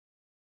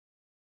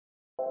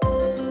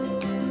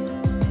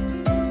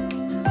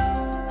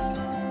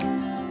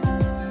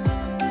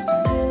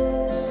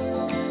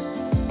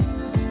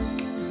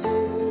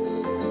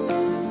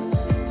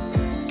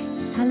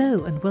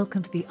and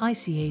welcome to the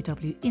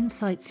ICAW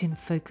Insights in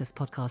Focus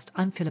podcast.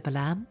 I'm Philippa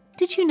Lamb.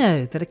 Did you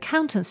know that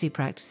accountancy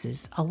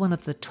practices are one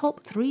of the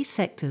top 3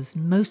 sectors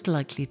most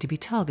likely to be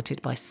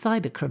targeted by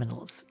cyber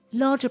criminals?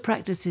 Larger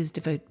practices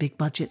devote big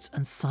budgets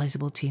and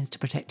sizable teams to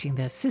protecting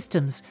their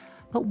systems.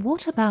 But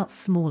what about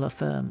smaller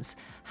firms?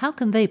 How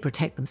can they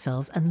protect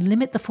themselves and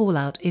limit the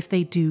fallout if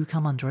they do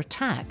come under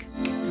attack?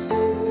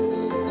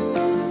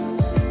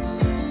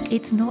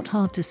 It's not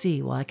hard to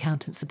see why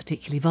accountants are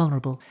particularly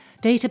vulnerable.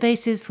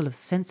 Databases full of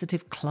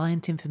sensitive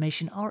client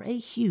information are a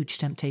huge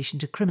temptation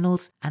to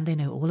criminals, and they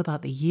know all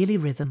about the yearly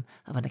rhythm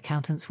of an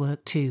accountant's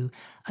work too.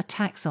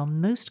 Attacks are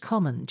most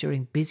common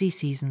during busy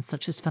seasons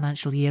such as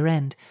financial year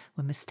end,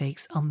 when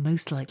mistakes are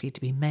most likely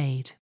to be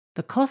made.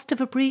 The cost of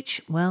a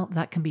breach, well,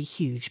 that can be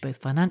huge, both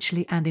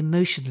financially and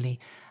emotionally.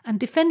 And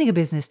defending a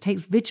business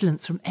takes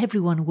vigilance from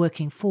everyone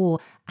working for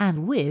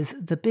and with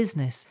the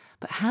business.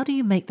 But how do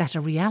you make that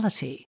a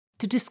reality?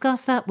 To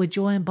discuss that, we're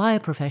joined by a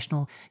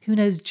professional who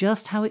knows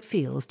just how it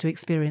feels to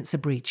experience a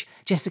breach,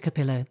 Jessica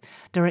Pillow,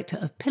 Director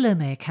of Pillow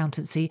May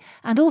Accountancy,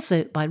 and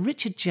also by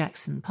Richard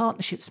Jackson,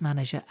 Partnerships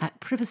Manager at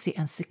privacy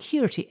and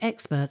security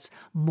experts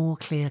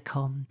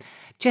MoreClearCom.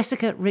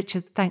 Jessica,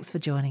 Richard, thanks for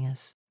joining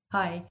us.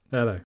 Hi.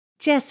 Hello.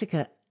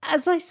 Jessica,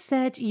 as I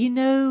said, you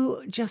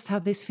know just how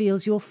this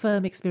feels. Your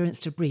firm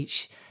experienced a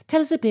breach.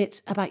 Tell us a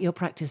bit about your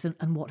practice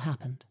and what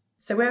happened.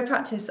 So we're a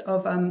practice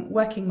of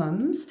working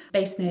mums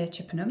based near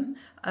Chippenham,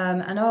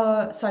 and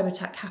our cyber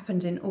attack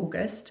happened in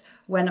August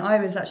when I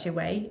was actually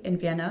away in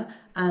Vienna,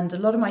 and a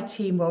lot of my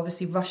team were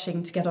obviously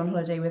rushing to get on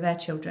holiday with their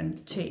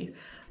children too.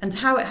 And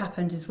how it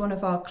happened is one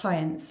of our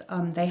clients,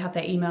 they had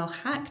their email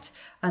hacked,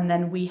 and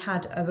then we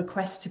had a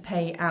request to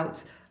pay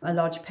out a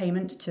large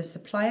payment to a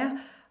supplier.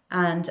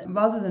 And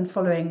rather than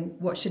following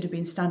what should have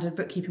been standard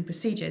bookkeeping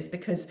procedures,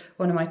 because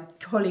one of my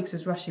colleagues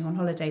was rushing on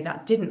holiday,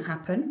 that didn't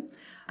happen.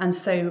 And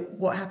so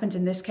what happened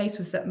in this case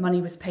was that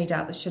money was paid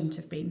out that shouldn't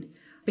have been.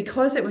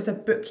 Because it was a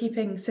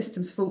bookkeeping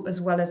systems fault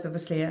as well as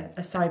obviously a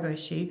cyber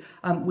issue,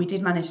 we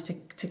did manage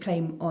to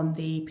claim on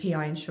the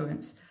PI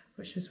insurance,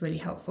 which was really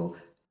helpful.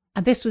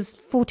 And this was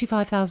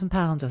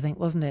 £45,000, I think,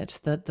 wasn't it,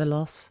 the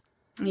loss?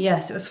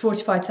 Yes, it was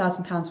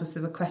 £45,000 was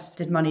the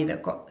requested money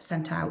that got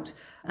sent out.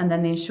 And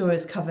then the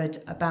insurers covered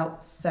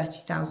about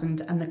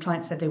 30,000 and the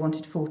client said they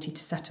wanted 40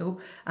 to settle.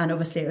 And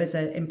obviously it was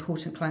an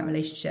important client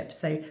relationship.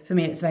 So for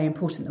me, it's very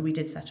important that we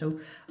did settle.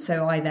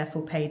 So I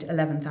therefore paid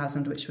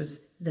 11,000, which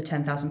was the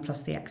 10,000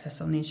 plus the excess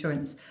on the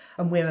insurance.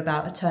 And we're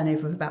about a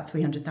turnover of about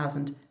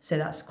 300,000. So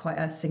that's quite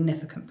a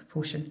significant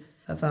proportion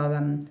of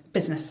our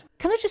business.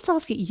 Can I just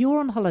ask you, you're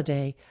on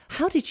holiday.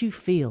 How did you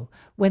feel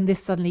when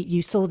this suddenly,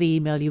 you saw the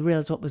email, you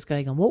realised what was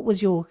going on? What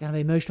was your kind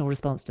of emotional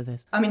response to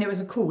this? I mean, it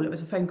was a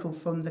phone call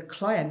from the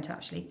client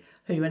actually,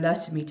 who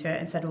alerted me to it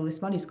and said all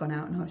this money's gone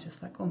out. And I was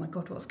just like, oh my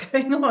God, what's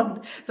going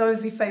on? So I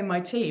obviously phoned my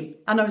team.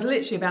 And I was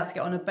literally about to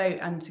get on a boat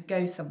and to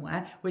go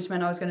somewhere, which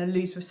meant I was going to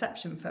lose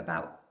reception for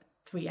about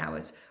 3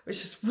 hours,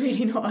 which is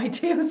really not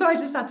ideal. So I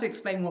just had to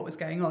explain what was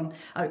going on.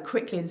 I would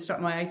quickly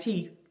instruct my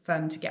IT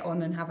firm to get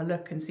on and have a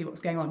look and see what was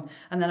going on.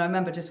 And then I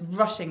remember just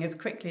rushing as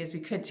quickly as we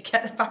could to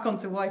get back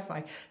onto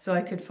Wi-Fi so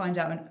I could find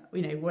out,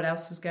 what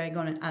else was going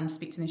on and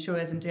speak to the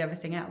insurers and do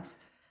everything else.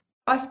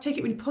 I take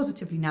it really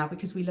positively now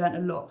because we learned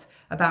a lot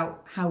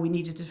about how we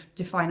needed to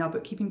define our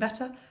bookkeeping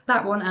better.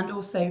 That one, and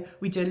also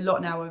we do a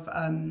lot now of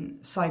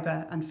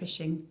cyber and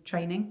phishing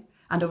training.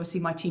 And obviously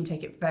my team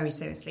take it very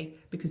seriously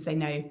because they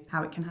know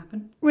how it can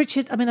happen.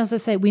 Richard, I mean, as I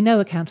say, we know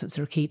accountants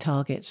are a key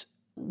target.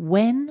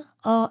 When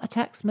are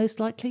attacks most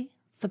likely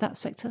for that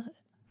sector?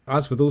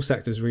 As with all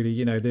sectors,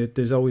 really,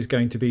 there's always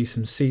going to be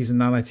some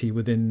seasonality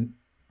within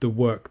the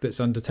work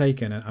that's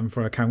undertaken. And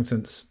for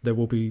accountants, there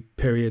will be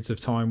periods of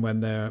time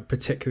when they're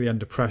particularly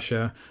under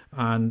pressure.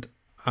 And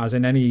as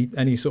in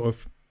any sort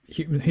of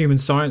human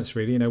science,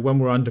 really, when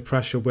we're under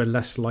pressure, we're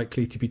less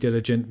likely to be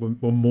diligent.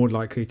 We're more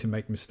likely to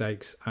make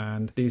mistakes.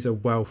 And these are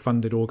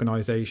well-funded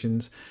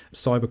organisations.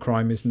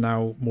 Cybercrime is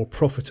now more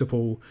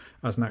profitable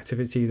as an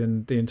activity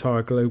than the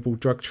entire global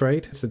drug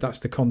trade. So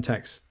that's the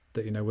context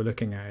that we're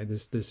looking at.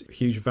 There's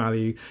huge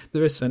value.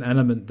 There is an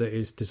element that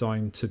is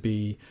designed to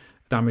be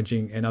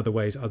damaging in other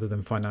ways other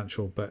than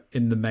financial, but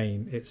in the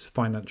main, it's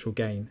financial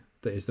gain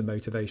that is the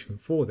motivation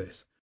for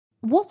this.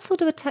 What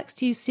sort of attacks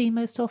do you see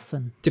most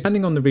often?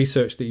 Depending on the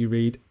research that you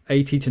read,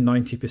 80 to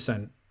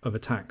 90% of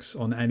attacks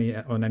on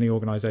any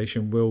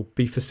organisation will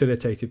be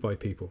facilitated by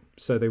people.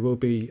 So there will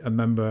be a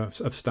member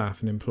of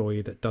staff, an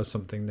employee that does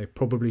something they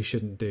probably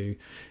shouldn't do,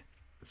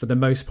 for the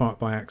most part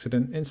by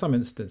accident, in some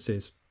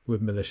instances with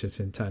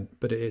malicious intent,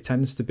 but it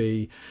tends to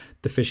be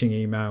the phishing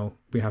email.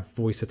 We have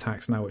voice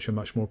attacks now, which are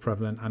much more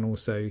prevalent, and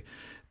also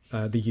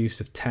the use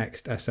of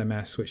text,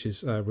 SMS, which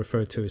is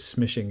referred to as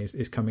smishing,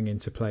 is coming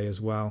into play as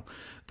well.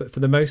 But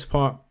for the most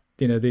part,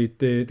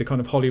 the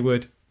kind of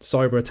Hollywood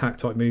cyber attack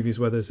type movies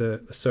where there's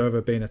a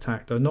server being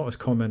attacked are not as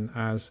common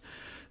as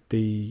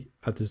the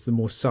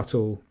more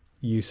subtle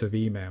use of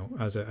email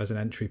as an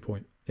entry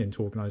point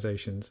into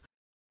organizations.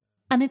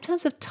 And in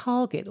terms of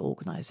target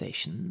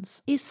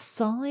organisations, is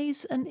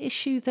size an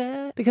issue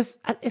there? Because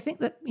I think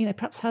that,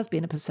 perhaps has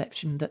been a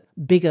perception that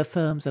bigger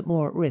firms are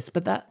more at risk,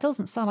 but that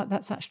doesn't sound like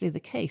that's actually the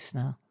case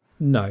now.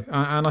 No,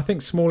 and I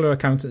think smaller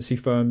accountancy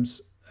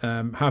firms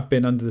have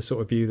been under the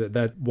sort of view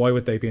that why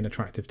would they be an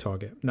attractive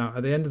target? Now,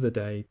 at the end of the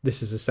day,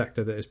 this is a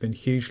sector that has been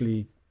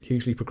hugely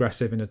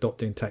progressive in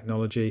adopting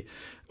technology.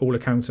 All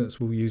accountants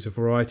will use a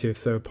variety of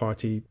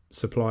third-party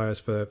suppliers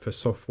for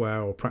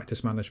software or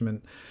practice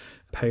management,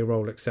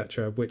 payroll,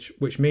 etc.,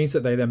 which means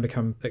that they then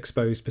become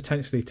exposed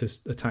potentially to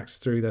attacks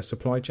through their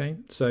supply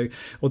chain. So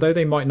although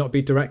they might not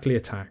be directly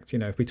attacked,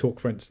 if we talk,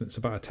 for instance,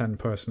 about a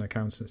 10-person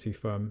accountancy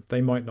firm, they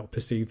might not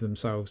perceive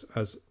themselves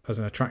as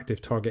an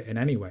attractive target in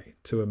any way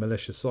to a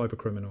malicious cyber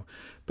criminal,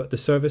 but the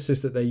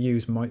services that they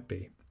use might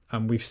be.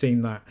 And we've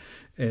seen that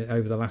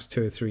over the last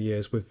 2 or 3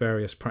 years with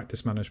various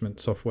practice management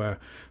software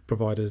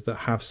providers that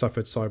have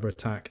suffered cyber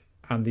attack,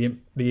 and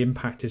the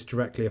impact is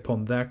directly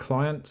upon their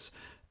clients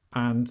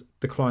and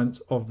the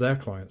clients of their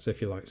clients,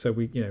 if you like. So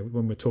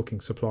when we're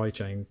talking supply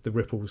chain, the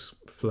ripples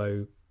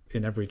flow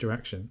in every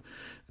direction.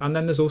 And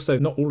then there's also,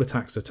 not all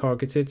attacks are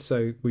targeted,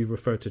 so we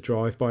refer to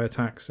drive-by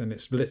attacks, and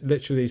it's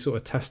literally sort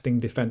of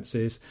testing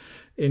defenses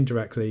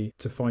indirectly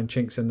to find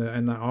chinks in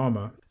that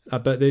armour.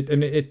 But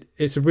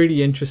it's a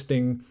really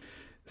interesting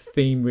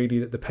theme, really,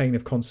 that the pain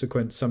of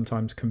consequence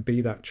sometimes can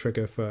be that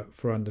trigger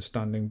for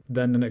understanding,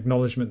 then an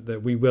acknowledgement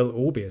that we will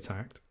all be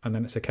attacked, and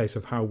then it's a case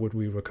of how would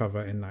we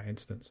recover in that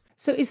instance.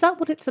 So is that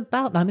what it's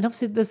about? I mean,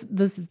 obviously there's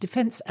the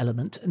defence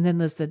element, and then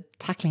there's the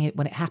tackling it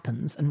when it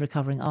happens and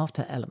recovering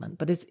after element,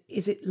 but is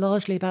it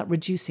largely about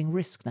reducing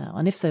risk now?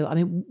 And if so, I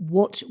mean,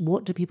 what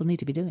do people need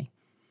to be doing?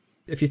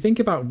 If you think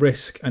about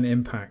risk and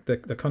impact, they're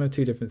kind of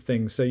two different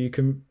things. So you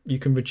can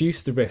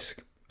reduce the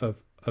risk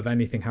of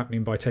anything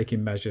happening by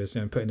taking measures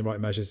and putting the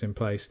right measures in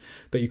place,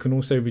 but you can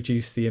also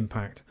reduce the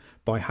impact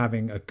by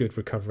having a good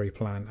recovery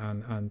plan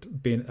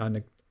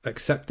and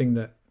accepting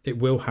that it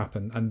will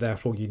happen, and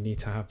therefore you need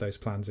to have those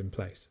plans in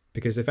place.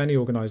 Because if any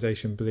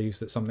organisation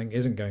believes that something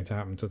isn't going to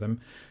happen to them,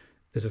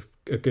 there's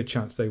a good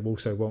chance they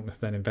also won't have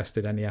then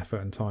invested any effort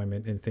and time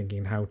in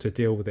thinking how to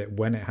deal with it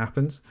when it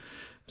happens.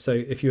 So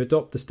if you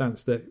adopt the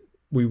stance that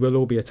we will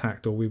all be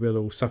attacked, or we will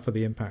all suffer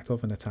the impact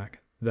of an attack,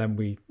 then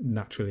we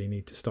naturally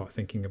need to start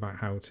thinking about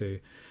how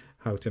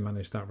to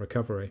manage that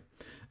recovery.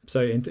 So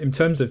in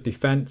terms of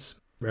defence,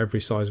 every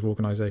size of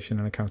organisation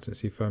and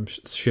accountancy firm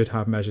should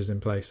have measures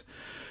in place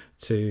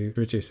to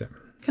reduce it.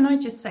 Can I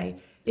just say,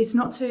 it's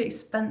not too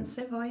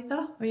expensive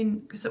either. I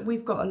mean, because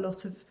we've got a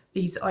lot of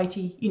these IT,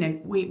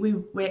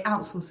 we're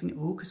outsourcing it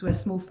all because we're a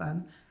small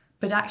firm,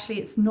 but actually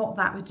it's not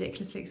that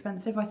ridiculously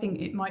expensive. I think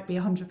it might be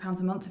 £100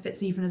 a month if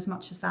it's even as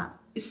much as that.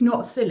 It's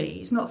not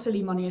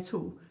silly money at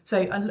all.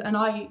 So, and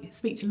I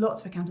speak to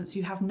lots of accountants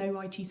who have no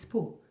IT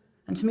support,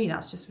 and to me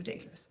that's just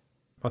ridiculous.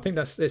 I think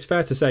it's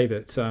fair to say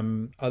that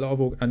a lot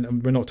of,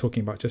 and we're not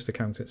talking about just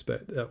accountants,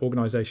 but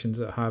organisations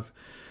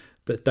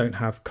that don't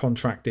have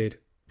contracted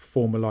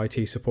formal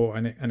IT support,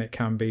 and it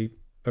can be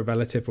a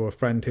relative or a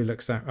friend who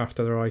looks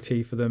after their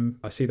IT for them.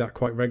 I see that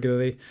quite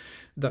regularly.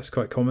 That's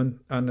quite common.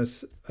 And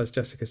as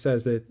Jessica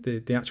says,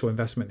 the actual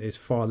investment is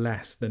far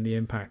less than the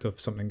impact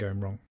of something going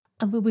wrong.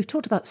 And we've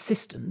talked about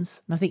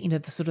systems, and I think,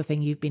 the sort of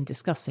thing you've been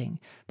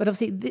discussing. But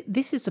obviously,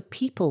 this is a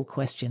people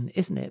question,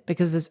 isn't it?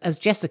 Because as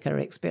Jessica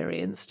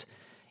experienced,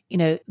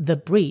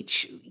 the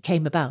breach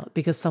came about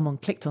because someone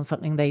clicked on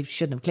something they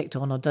shouldn't have clicked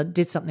on, or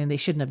did something they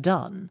shouldn't have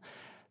done.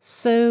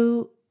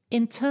 So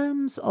in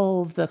terms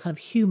of the kind of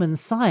human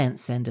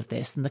science end of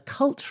this and the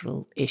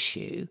cultural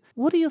issue,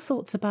 what are your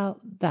thoughts about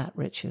that,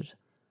 Richard?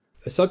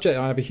 A subject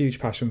I have a huge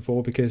passion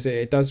for because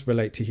it does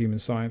relate to human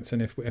science.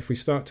 And if we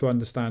start to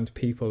understand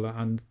people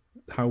and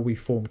how we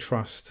form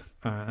trust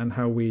and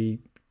how we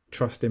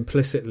trust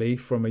implicitly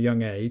from a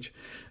young age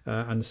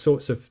and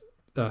sorts of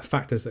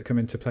factors that come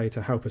into play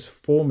to help us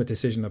form a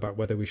decision about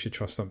whether we should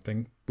trust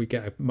something, we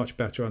get a much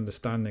better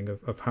understanding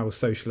of how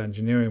social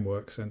engineering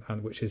works,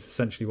 and which is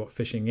essentially what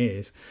phishing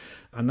is.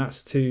 And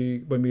that's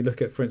when we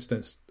look at, for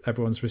instance,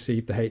 everyone's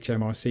received the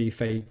HMRC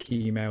fake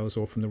emails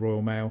or from the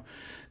Royal Mail.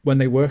 When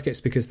they work,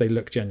 it's because they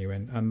look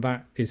genuine, and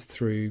that is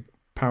through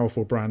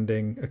powerful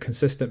branding, a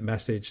consistent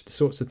message. The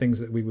sorts of things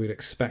that we would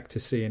expect to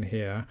see and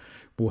hear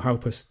will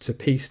help us to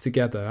piece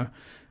together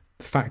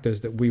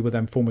factors that we will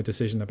then form a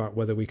decision about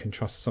whether we can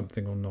trust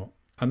something or not.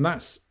 And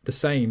that's the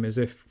same as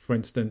if, for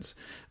instance,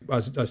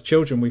 as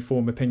children, we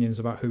form opinions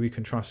about who we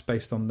can trust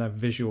based on their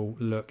visual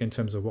look in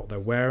terms of what they're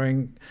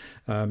wearing.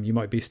 You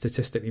might be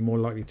statistically more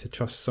likely to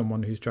trust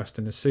someone who's dressed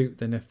in a suit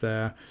than if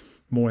they're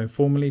more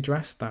informally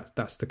dressed.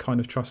 That's the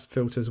kind of trust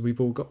filters we've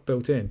all got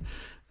built in.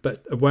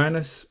 But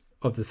awareness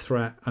of the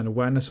threat and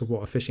awareness of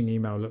what a phishing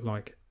email looked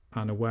like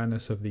and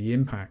awareness of the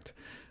impact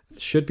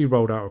should be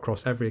rolled out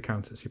across every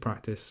accountancy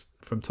practice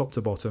from top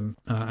to bottom,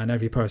 and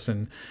every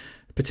person,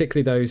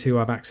 particularly those who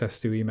have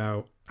access to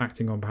email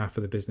acting on behalf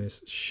of the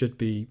business, should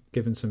be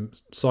given some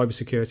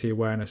cybersecurity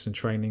awareness and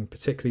training,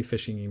 particularly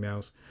phishing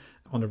emails,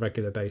 on a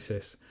regular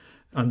basis.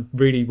 And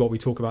really what we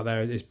talk about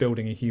there is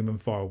building a human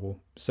firewall.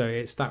 So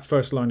it's that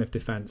first line of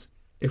defense.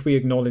 if we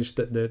acknowledge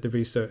that the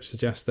research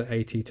suggests that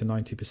 80 to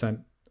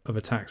 90% of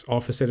attacks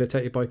are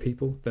facilitated by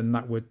people, then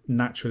that would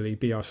naturally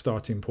be our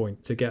starting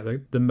point to get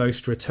the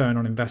most return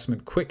on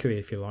investment quickly,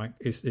 if you like,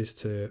 is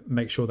to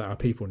make sure that our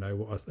people know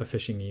what a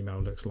phishing email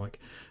looks like.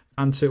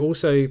 And to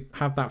also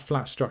have that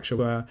flat structure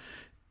where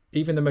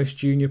even the most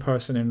junior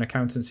person in an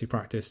accountancy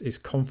practice is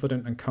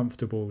confident and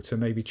comfortable to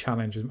maybe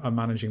challenge a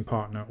managing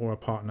partner or a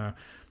partner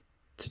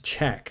to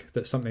check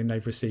that something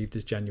they've received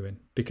is genuine,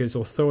 because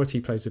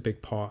authority plays a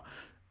big part.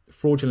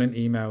 Fraudulent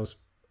emails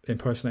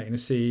impersonating a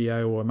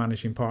CEO or a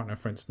managing partner,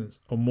 for instance,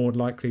 are more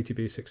likely to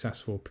be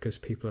successful because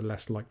people are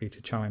less likely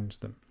to challenge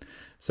them.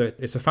 So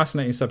it's a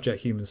fascinating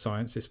subject, human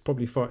science. It's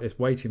probably it's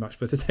way too much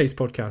for today's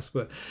podcast,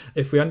 but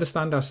if we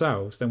understand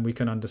ourselves, then we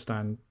can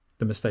understand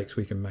the mistakes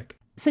we can make.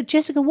 So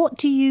Jessica, what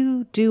do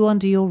you do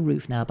under your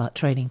roof now about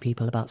training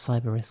people about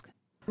cyber risk?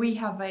 We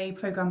have a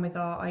program with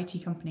our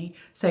IT company.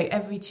 So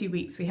every 2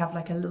 weeks we have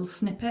like a little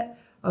snippet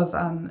of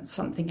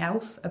something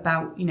else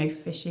about,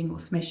 phishing or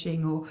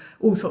smishing or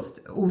all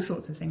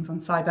sorts of things on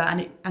cyber,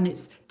 and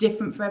it's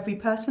different for every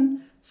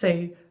person.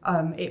 So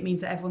it means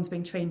that everyone's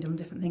being trained on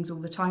different things all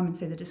the time, and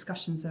so the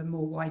discussions are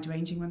more wide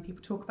ranging when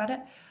people talk about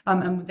it.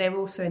 And they're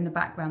also in the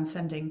background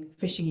sending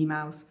phishing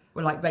emails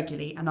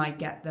regularly, and I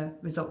get the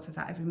results of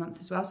that every month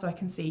as well, so I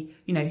can see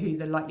who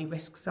the likely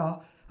risks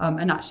are.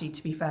 And actually,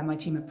 to be fair, my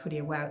team are pretty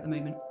aware at the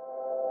moment.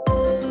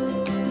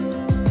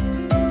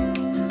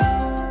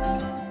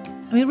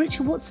 I mean,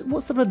 Richard, what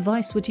sort of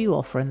advice would you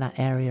offer in that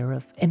area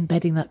of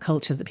embedding that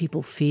culture that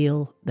people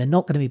feel they're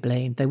not going to be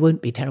blamed, there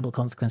won't be terrible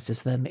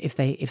consequences to them if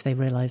they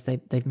realise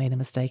they've made a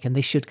mistake, and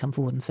they should come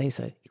forward and say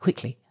so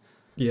quickly?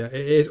 Yeah, it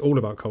is all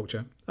about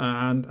culture,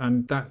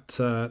 and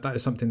that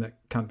is something that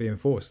can't be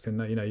enforced.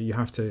 And you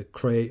have to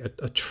create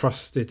a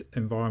trusted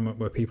environment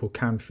where people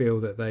can feel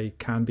that they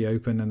can be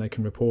open and they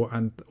can report,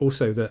 and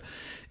also that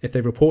if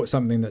they report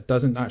something that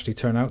doesn't actually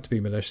turn out to be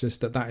malicious,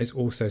 that is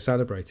also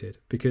celebrated,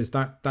 because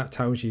that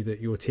tells you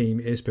that your team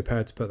is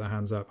prepared to put their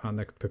hands up and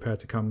they're prepared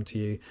to come to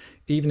you,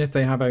 even if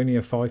they have only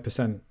a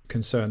 5%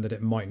 concern that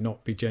it might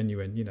not be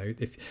genuine.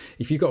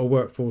 If you've got a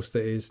workforce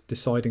that is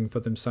deciding for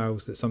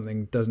themselves that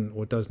something doesn't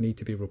or does need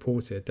to be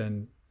reported,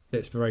 then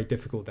it's very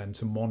difficult then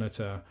to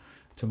monitor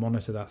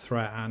that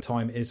threat, and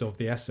time is of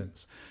the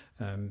essence.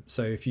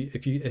 So if you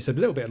it's a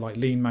little bit like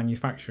lean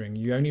manufacturing.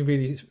 You only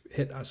really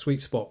hit that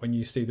sweet spot when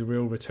you see the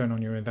real return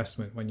on your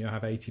investment, when you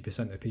have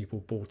 80% of people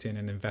bought in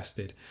and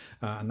invested,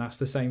 and that's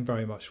the same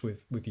very much with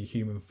your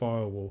human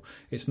firewall.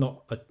 It's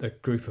not a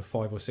group of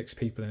 5 or 6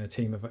 people in a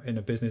team in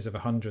a business of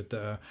 100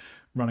 that are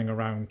running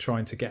around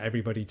trying to get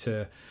everybody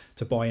to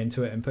buy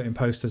into it and putting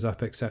posters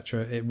up,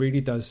 etc. It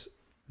really does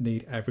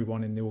need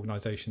everyone in the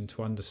organisation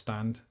to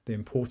understand the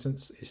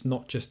importance. It's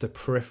not just a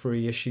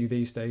periphery issue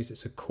these days,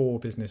 it's a core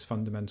business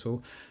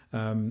fundamental.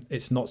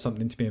 It's not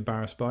something to be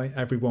embarrassed by.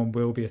 Everyone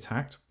will be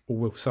attacked or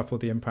will suffer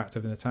the impact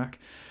of an attack.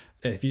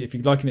 If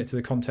you liken it to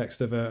the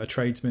context of a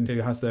tradesman who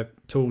has their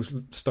tools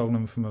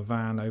stolen from a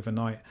van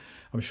overnight,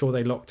 I'm sure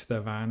they locked their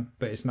van,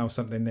 but it's now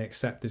something they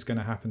accept is going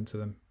to happen to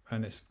them.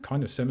 And it's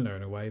kind of similar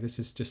in a way. This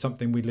is just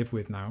something we live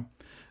with now,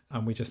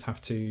 and we just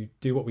have to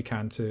do what we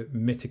can to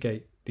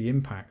mitigate the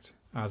impact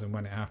as and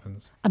when it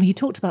happens. I mean, you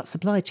talked about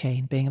supply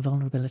chain being a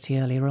vulnerability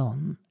earlier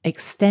on.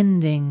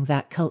 Extending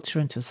that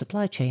culture into a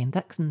supply chain,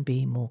 that can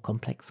be more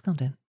complex,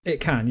 can't it? It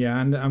can, yeah.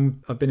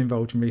 And I've been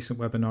involved in recent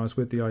webinars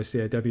with the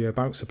ICAW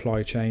about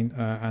supply chain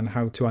and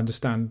how to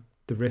understand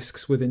the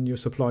risks within your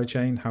supply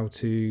chain, how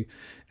to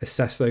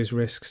assess those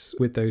risks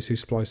with those who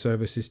supply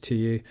services to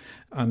you,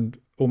 and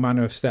all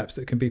manner of steps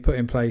that can be put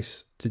in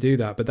place to do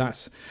that. But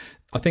that's,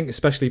 I think,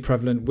 especially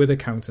prevalent with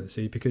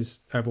accountancy,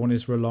 because everyone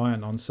is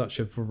reliant on such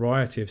a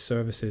variety of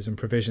services and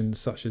provisions,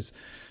 such as,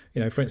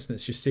 for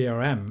instance, your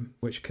CRM,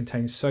 which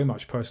contains so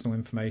much personal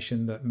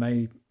information that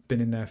may been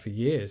in there for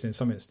years in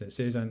some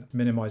instances, and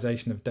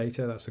minimization of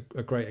data. That's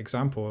a great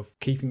example of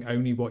keeping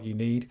only what you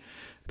need.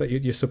 But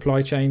your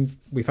supply chain,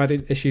 we've had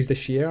issues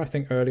this year, I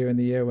think earlier in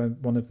the year,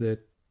 when one of the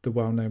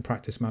well-known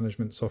practice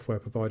management software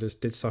providers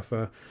did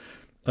suffer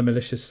a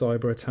malicious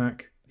cyber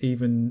attack.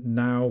 Even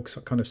now,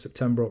 kind of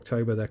September,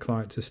 October, their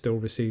clients are still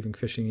receiving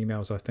phishing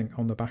emails, I think,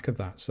 on the back of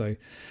that. So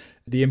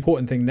the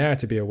important thing there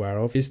to be aware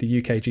of is the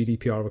UK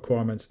GDPR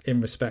requirements in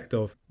respect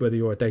of whether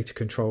you're a data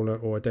controller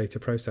or a data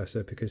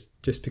processor, because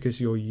just because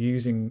you're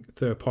using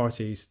third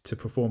parties to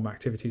perform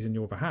activities on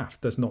your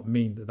behalf does not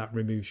mean that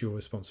removes your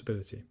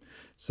responsibility.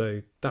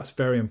 So that's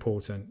very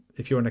important.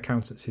 If you're an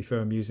accountancy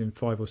firm using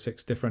 5 or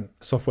 6 different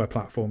software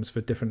platforms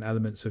for different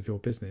elements of your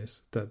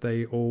business, that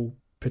they all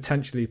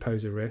potentially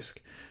pose a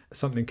risk.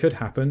 Something could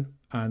happen,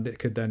 and it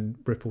could then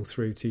ripple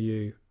through to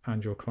you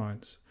and your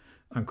clients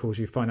and cause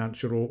you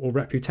financial or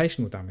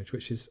reputational damage,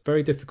 which is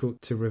very difficult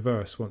to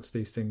reverse once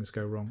these things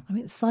go wrong. I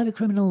mean, cyber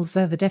criminals,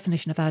 they're the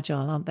definition of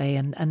agile, aren't they?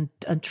 And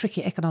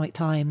tricky economic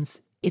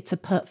times, it's a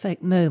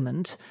perfect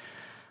moment.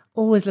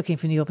 Always looking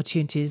for new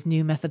opportunities,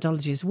 new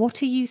methodologies.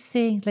 What are you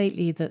seeing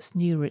lately that's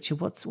new, Richard?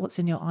 What's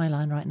in your eye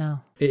line right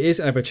now? It is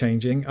ever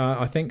changing.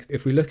 I think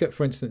if we look at,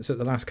 for instance, at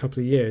the last couple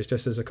of years,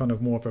 just as a kind of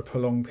more of a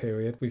prolonged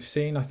period, we've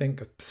seen, I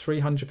think, a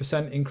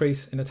 300%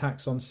 increase in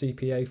attacks on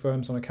CPA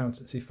firms, on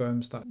accountancy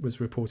firms. That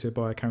was reported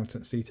by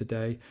Accountancy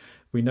Today.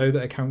 We know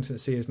that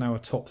accountancy is now a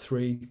top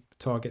 3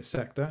 target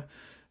sector.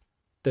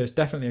 There's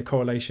definitely a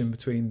correlation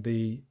between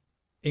the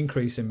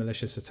increase in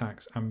malicious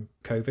attacks and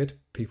COVID,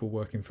 people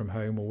working from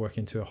home or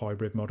working to a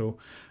hybrid model.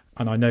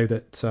 And I know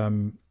that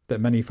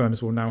that many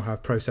firms will now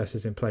have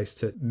processes in place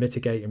to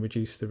mitigate and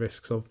reduce the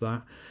risks of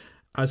that.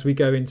 As we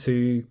go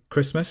into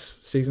Christmas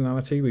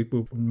seasonality, we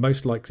will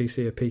most likely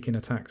see a peak in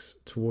attacks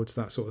towards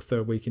that sort of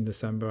third week in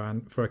December.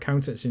 And for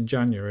accountants in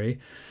January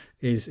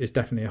is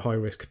definitely a high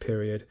risk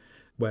period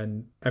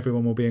when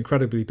everyone will be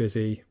incredibly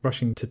busy,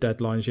 rushing to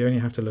deadlines. You only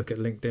have to look at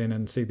LinkedIn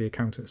and see the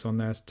accountants on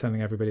there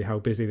telling everybody how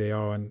busy they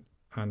are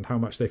and how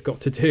much they've got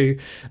to do,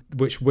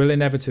 which will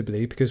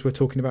inevitably, because we're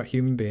talking about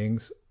human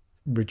beings,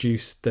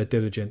 reduce their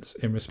diligence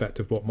in respect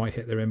of what might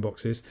hit their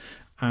inboxes.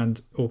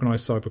 And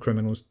organised cyber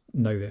criminals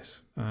know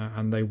this,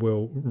 and they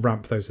will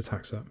ramp those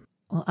attacks up.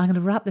 Well, I'm going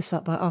to wrap this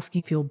up by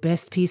asking for your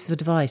best piece of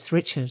advice,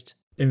 Richard.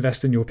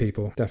 Invest in your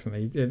people,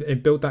 definitely.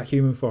 Build that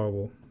human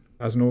firewall.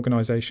 As an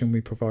organisation,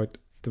 we provide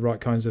the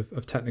right kinds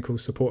of technical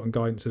support and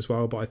guidance as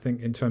well. But I think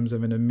in terms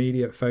of an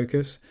immediate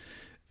focus,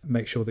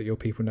 make sure that your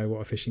people know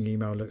what a phishing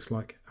email looks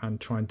like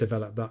and try and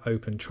develop that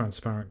open,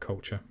 transparent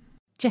culture.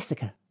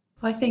 Jessica?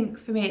 I think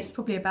for me, it's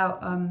probably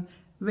about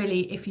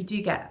really, if you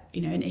do get,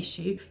 an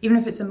issue, even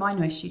if it's a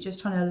minor issue, just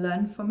trying to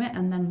learn from it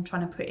and then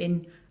trying to put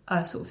in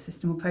a sort of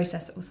system or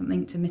process or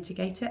something to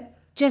mitigate it.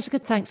 Jessica,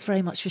 thanks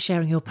very much for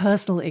sharing your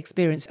personal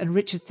experience. And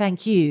Richard,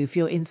 thank you for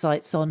your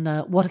insights on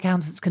what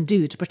accountants can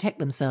do to protect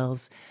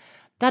themselves.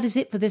 That is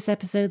it for this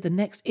episode. The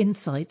next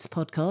Insights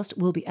podcast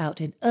will be out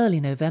in early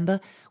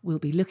November. We'll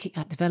be looking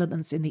at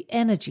developments in the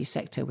energy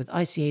sector with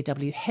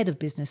ICAW Head of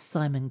Business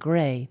Simon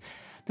Gray.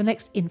 The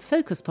next In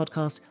Focus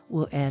podcast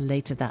will air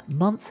later that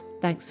month.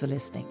 Thanks for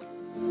listening.